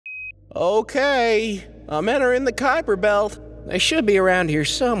Okay, I'm entering the Kuiper Belt. They should be around here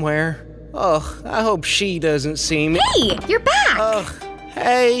somewhere. Ugh, I hope she doesn't see me. Hey, you're back! Ugh,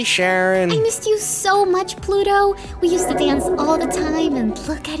 hey, Sharon. I missed you so much, Pluto. We used to dance all the time and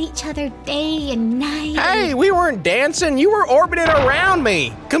look at each other day and night. Hey, we weren't dancing. You were orbiting around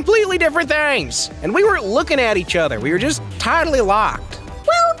me. Completely different things. And we weren't looking at each other. We were just tidally locked.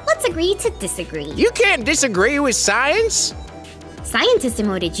 Well, let's agree to disagree. You can't disagree with science. Scientists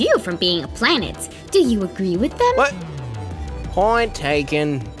demoted you from being a planet. Do you agree with them? What? Point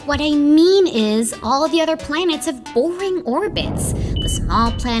taken. What I mean is, all the other planets have boring orbits. The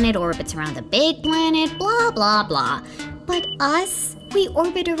small planet orbits around the big planet, blah, blah, blah. But us, we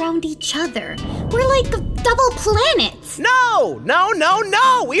orbit around each other. We're like a double planet. No, no, no,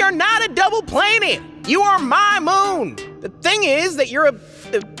 no. We are not a double planet. You are my moon. The thing is that you're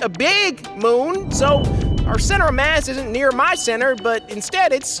a big moon, so our center of mass isn't near my center, but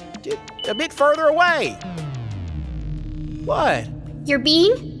instead it's a bit further away. What? You're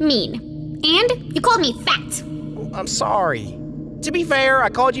being mean. And you called me fat. I'm sorry. To be fair, I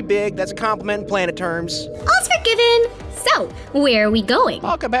called you big. That's a compliment in planet terms. All's forgiven. So, where are we going?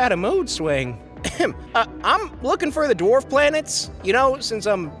 Talk about a mood swing. I'm looking for the dwarf planets, you know, since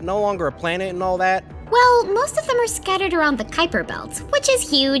I'm no longer a planet and all that. Well, most of them are scattered around the Kuiper Belt, which is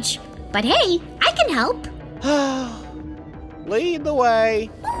huge. But hey, I can help. Lead the way.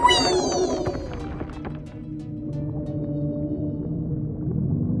 Whee!